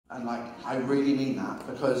And like, I really mean that,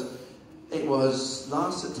 because it was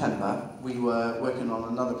last September, we were working on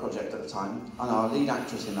another project at the time, and our lead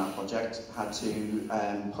actress in that project had to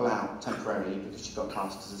pull out temporarily because she got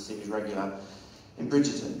cast as a series regular in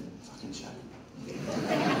Bridgerton. Fucking show.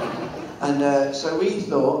 And so we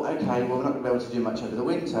thought, okay, well, we're not going to be able to do much over the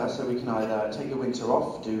winter, so we can either take the winter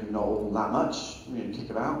off, do not all that much, you know, kick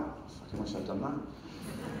about. I fucking wish I'd done that.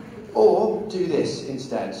 Or do this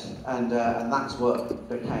instead, and that's what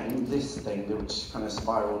became this thing, which kind of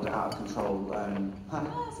spiralled out of control.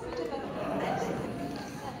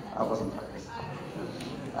 I wasn't focused.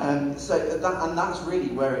 And that's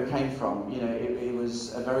really where it came from. You know, it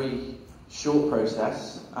was a very short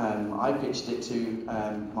process. I pitched it to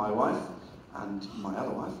my wife and my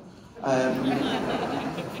other wife,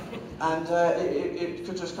 and it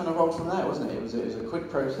could just kind of roll from there, wasn't it? It was a quick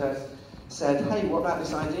process. Said, hey, what about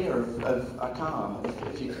this idea of a car?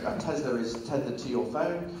 If a Tesla is tethered to your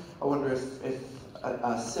phone, I wonder if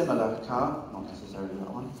a similar car, not necessarily that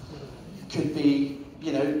one, could be,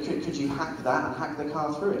 you know, could you hack that and hack the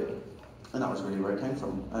car through it? And that was really where it came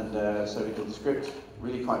from. And so we did the script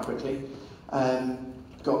really quite quickly.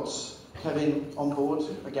 Got Kevin on board,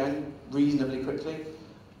 again, reasonably quickly.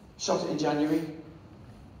 Shot it in January.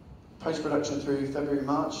 Post-production through February,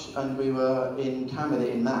 March, and we were in Cannes with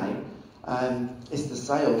it in May. It's the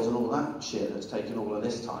sales and all that shit that's taken all of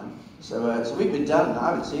this time. So we've been done. I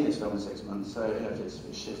haven't seen this film in 6 months, so if it's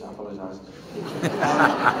shit, I apologise.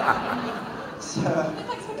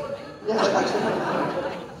 Yeah, thanks for coming.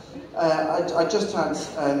 I just had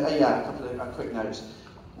a couple of quick notes.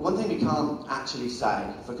 One thing we can't actually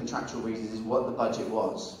say for contractual reasons is what the budget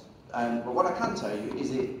was. But what I can tell you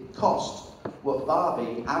is it cost what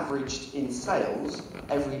Barbie averaged in sales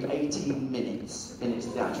every 18 minutes in its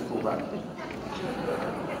theatrical run.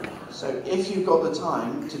 So if you've got the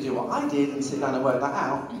time to do what I did and sit down and work that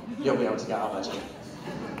out, you'll be able to get our budget.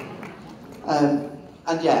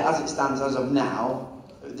 And yeah, as it stands as of now,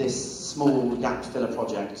 this small gap filler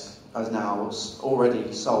project has now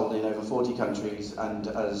already sold in over 40 countries and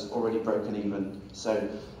has already broken even. So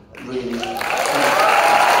really...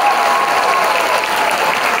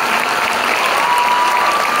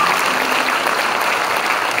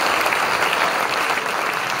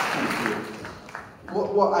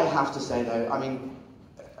 What I have to say though, I mean,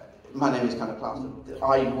 my name is kind of Plaster.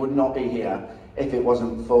 I would not be here if it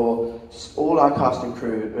wasn't for all our cast and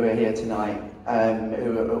crew who are here tonight,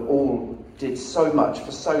 who all did so much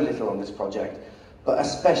for so little on this project, but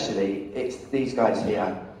especially it's these guys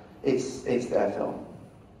here. It's their film.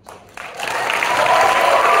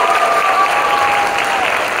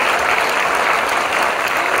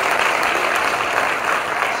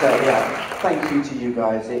 So yeah. Thank you to you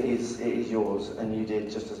guys. It is yours, and you did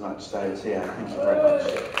just as much. So yeah, thank you very much.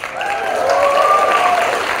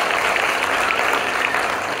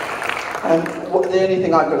 The only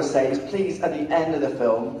thing I've got to say is, please, at the end of the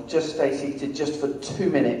film, just stay seated just for 2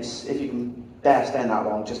 minutes, if you can bear staying that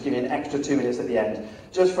long. Just give me an extra 2 minutes at the end,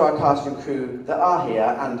 just for our cast and crew that are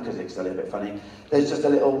here, and because it's a little bit funny. There's just a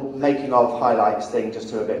little making of highlights thing, just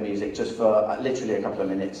to a bit of music, just for literally a couple of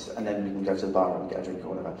minutes, and then we can go to the bar and get a drink or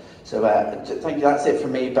whatever. So thank you, that's it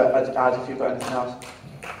from me, but Ad, if you've got anything else.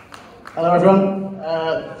 Hello everyone,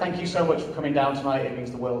 thank you so much for coming down tonight. It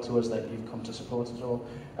means the world to us that you've come to support us all.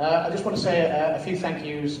 I just want to say a few thank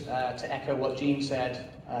yous to echo what Jean said.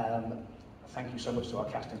 Thank you so much to our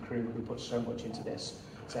cast and crew who put so much into this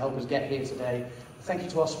to help us get here today. Thank you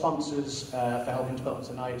to our sponsors for helping to put on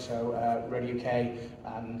tonight, so Radio UK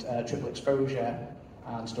and Triple Exposure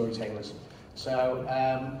and Storytellers. So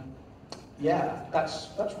yeah, that's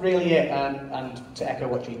really it. And to echo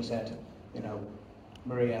what Jean said, you know,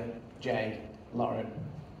 Maria, Jay, Lauren,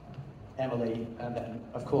 Emily, and then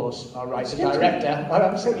of course our writer-director.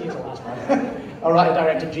 I'm so used to last night. Our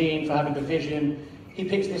writer-director Jean for having the vision. He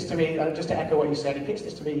pitched this to me, just to echo what you said, he pitched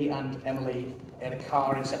this to me and Emily in a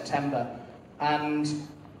car in September. And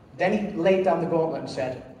then he laid down the gauntlet and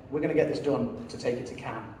said, we're going to get this done to take it to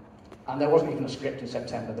Cannes. And there wasn't even a script in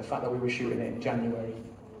September. The fact that we were shooting it in January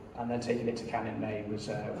and then taking it to Cannes in May was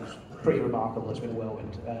pretty remarkable. It's been a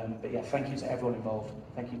whirlwind. But yeah, thank you to everyone involved.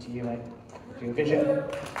 Thank you to you, mate, for your vision. Enjoy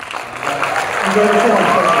the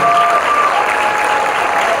film.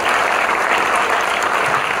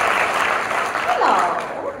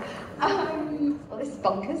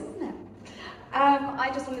 Bonkers, isn't it? I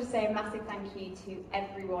just wanted to say a massive thank you to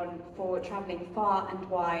everyone for travelling far and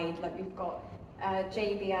wide. Like, we've got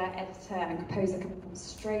JB, our editor and composer, coming from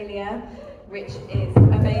Australia, which is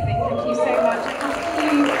amazing. Thank you so much.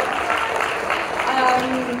 Thank you.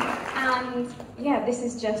 And yeah, this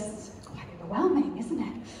is just quite overwhelming, isn't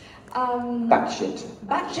it? Batshit.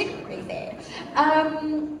 Batshit crazy.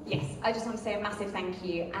 Yes, I just want to say a massive thank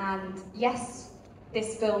you. And yes,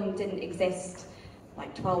 this film didn't exist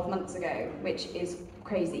like 12 months ago, which is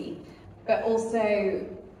crazy. But also,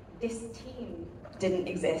 this team didn't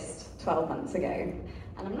exist 12 months ago.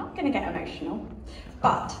 And I'm not going to get emotional,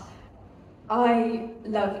 but I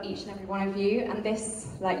love each and every one of you. And this,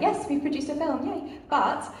 like, yes, we've produced a film, yay.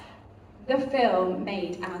 But the film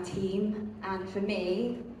made our team. And for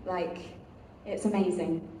me, like, it's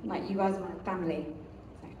amazing. Like, you guys are my family.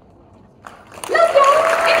 So. Love you!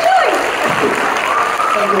 Enjoy!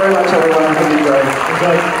 Thank you very much, everyone.